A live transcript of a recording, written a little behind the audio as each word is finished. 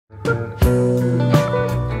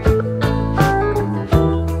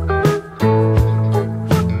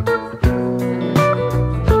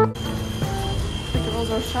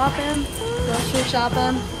Shopping, grocery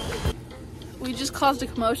shopping. We just caused a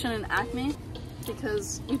commotion in Acme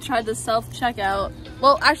because we tried to self-checkout.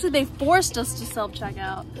 Well, actually they forced us to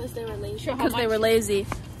self-checkout. Because they were lazy. Because they were lazy.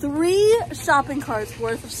 3 shopping carts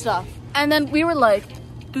worth of stuff. And then we were like,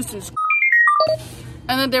 this is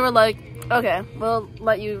and then they were like, okay, we'll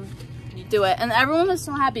let you do it. And everyone was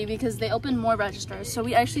so happy because they opened more registers. So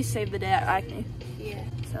we actually saved the day at Acme. Yeah.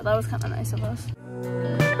 So that was kind of nice of us.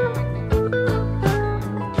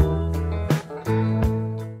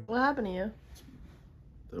 What happened to you?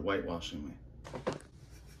 They're whitewashing me.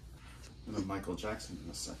 I'm gonna Michael Jackson in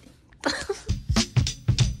a second.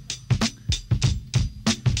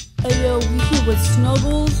 Hey yo, we here with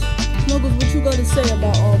Snuggles. Snuggles, what you got to say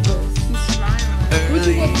about all this? He's smiling. What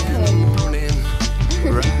you got to say?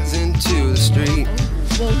 Rising to the street.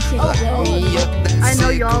 I know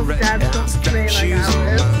y'all's dads don't say like I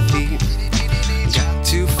Got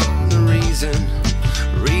to find the reason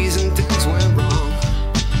things went wrong.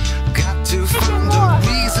 Got to find the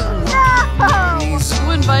reason why.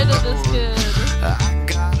 Who invited this kid? I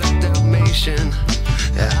got a Dalmatian.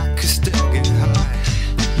 I could still get high.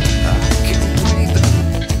 I can breathe.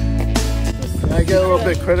 Can I get a little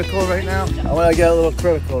bit critical right now? I want to get a little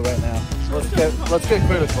critical right now. Let's get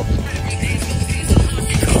critical.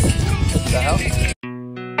 What the hell?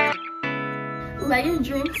 Let your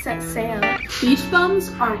dreams set sail. Beach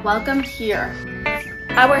bums are welcome here.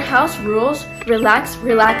 Our house rules, relax,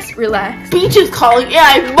 relax, relax. Beach is calling and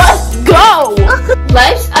I must go!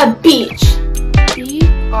 Life's a beach. Be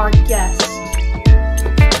our guest.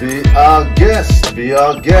 Be our guest. Be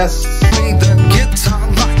our guest. Play the guitar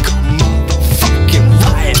like a motherfucking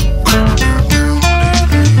riot.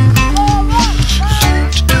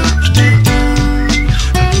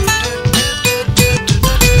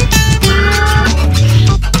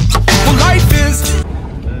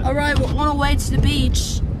 To the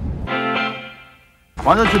beach.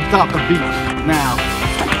 Why don't you adopt the beach now?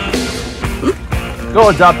 Go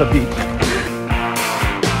adopt the beach.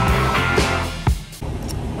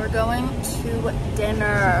 We're going to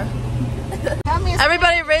dinner.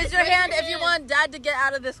 Everybody raise your hand if you want Dad to get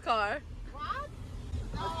out of this car. What?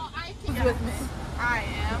 No, I Who's can't. with me? I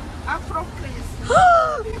am. I'm from Greece.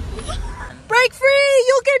 Break free!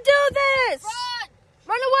 You can do this!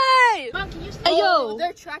 Run away! Mom, can you hey yo!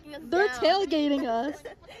 They're tracking us They're down. tailgating us.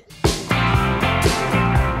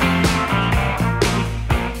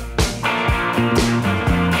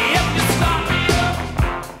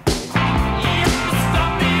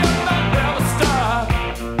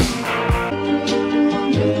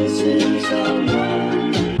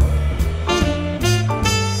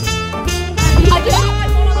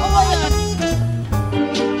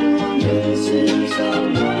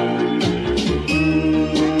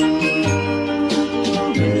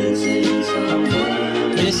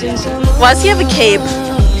 Why does he have a cape?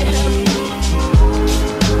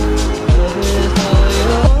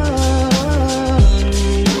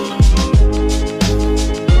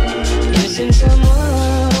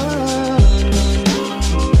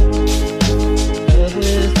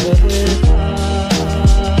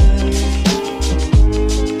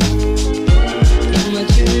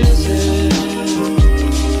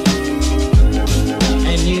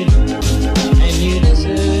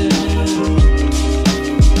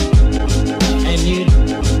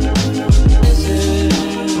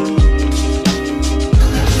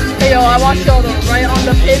 I want y'all to write on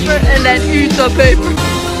the paper and then eat the paper.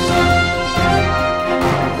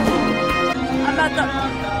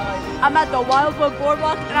 I'm at the Wildwood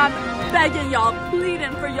Boardwalk and I'm begging y'all,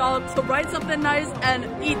 pleading for y'all to write something nice and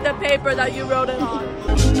eat the paper that you wrote it on.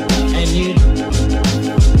 And you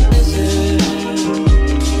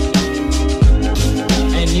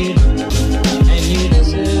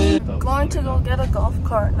Going to go get a golf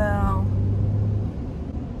cart now.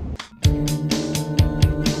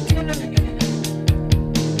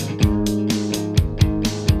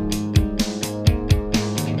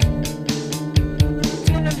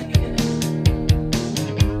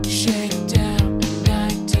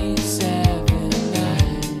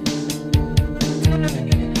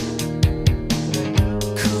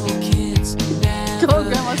 Go,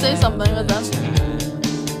 Grandma, say something with them.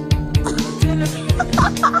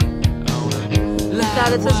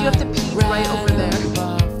 Dad, it says you have to pee right over there.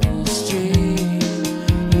 This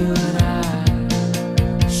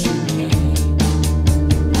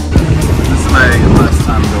is my last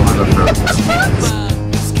time going on the road.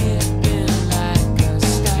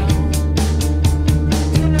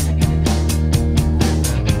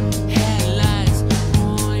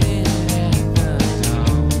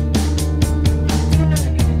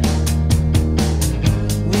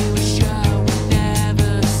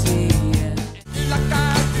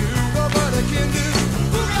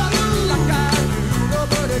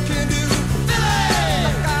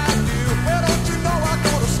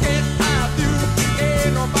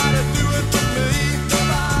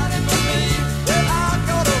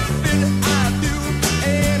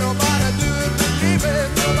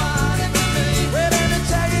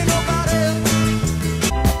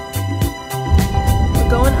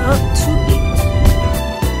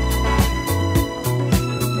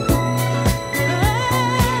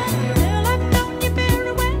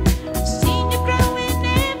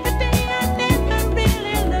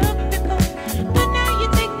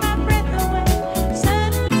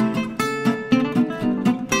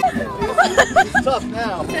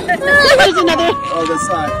 this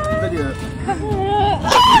video.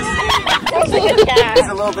 It's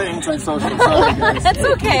a little bit antisocial. Sorry, guys. That's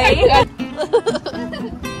okay.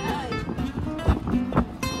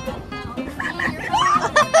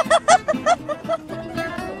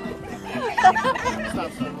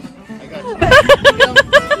 Stop. I got you.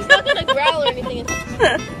 He's not gonna growl or anything.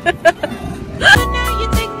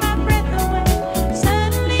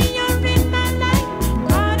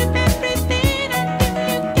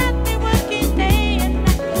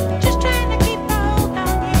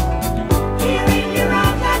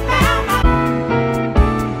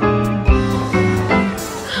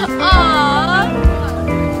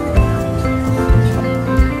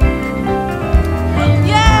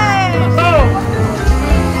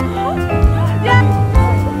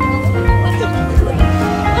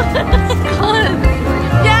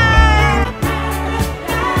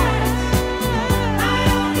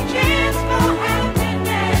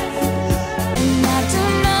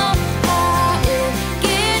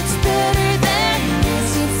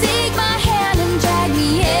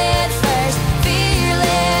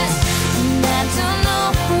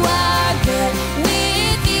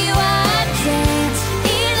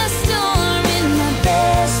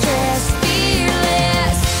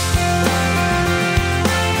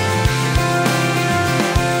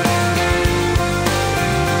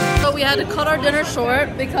 We had to cut our dinner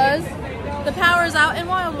short because the power is out in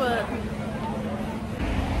Wildwood.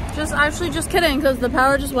 Just kidding, because the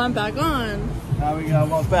power just went back on. Now we gotta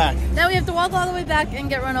walk back. Now we have to walk all the way back and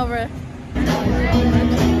get run over.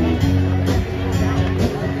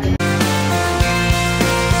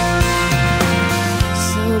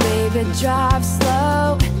 So baby, drive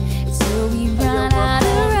slow till we run out of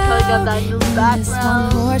road. Got that new background. This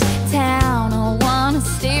one horse town, I wanna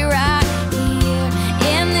stay right